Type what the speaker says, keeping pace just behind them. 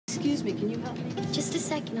Excuse me, can you help me? Just a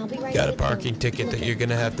second, I'll be right Got a with parking you. ticket Look, that you're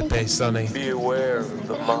gonna have to pay, Sonny. Be aware of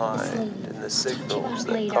the mind and the signals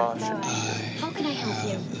that caution you. How can I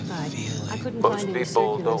help you? Hi. I couldn't Most find any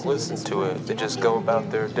people circulars don't in listen this to brand. it. Do They you just have go any about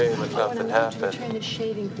here? their day like Oh, and nothing I'm going to happened. return the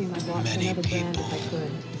shaving cream I bought from another brand if I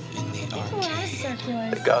could. In the There's a lot of arcade.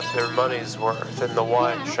 circulars. They got their money's worth in the Yeah,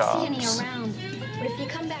 wine I don't see any shops. around. But if you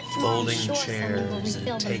come back tomorrow, I'm Folding sure somebody will chairs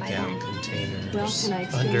refill and them by takeout then. containers. Well, can I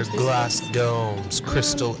exchange Under this glass one? domes,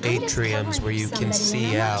 crystal I'm just atriums covering where you for can somebody,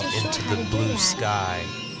 see and I'm out not too into sure how the to do blue that. sky.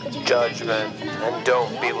 Could you come back in Judgment, half an hour? and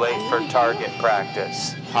don't be late for target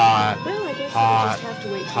practice. Hot, Well, I guess hot, I'll just have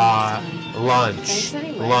to wait till hot, next time. lunch, Thanks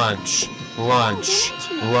anyway. lunch, lunch,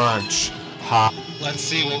 lunch, hot. Let's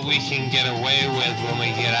see what we can get away with when we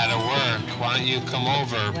get out of work. Why don't you come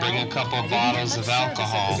over, bring a couple bottles of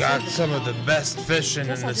alcohol? Got some of the best fishing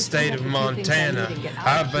in the state of Montana.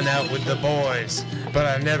 I've been out with the boys, but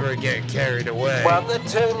I never get carried away. Well, the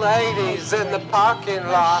two ladies in the parking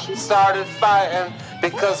lot started fighting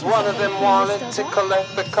because one of them wanted to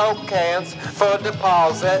collect the Coke cans for a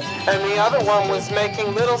deposit, and the other one was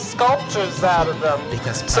making little sculptures out of them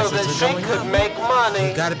Because so prices that are she going could up. make money.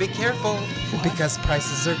 You gotta be careful because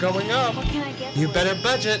prices are going up. What can I get You for better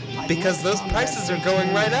budget because those prices are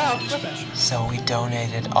going right up. So we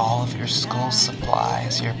donated all of your school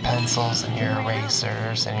supplies, your pencils and your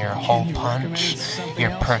erasers and your hole punch,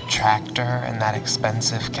 your protractor and that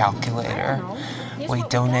expensive calculator. We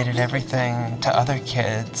donated everything to other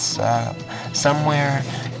kids somewhere,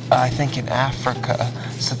 I think in Africa,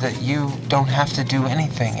 so that you don't have to do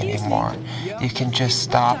anything anymore. You can just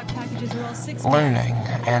stop learning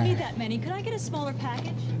and that many. Could I get a smaller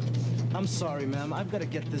package? I'm sorry, ma'am. I've got to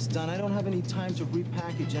get this done. I don't have any time to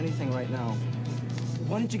repackage anything right now.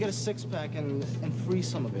 Why don't you get a six-pack and free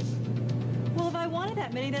some of it? Well, if I wanted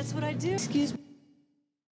that many, that's what I'd do. Excuse me.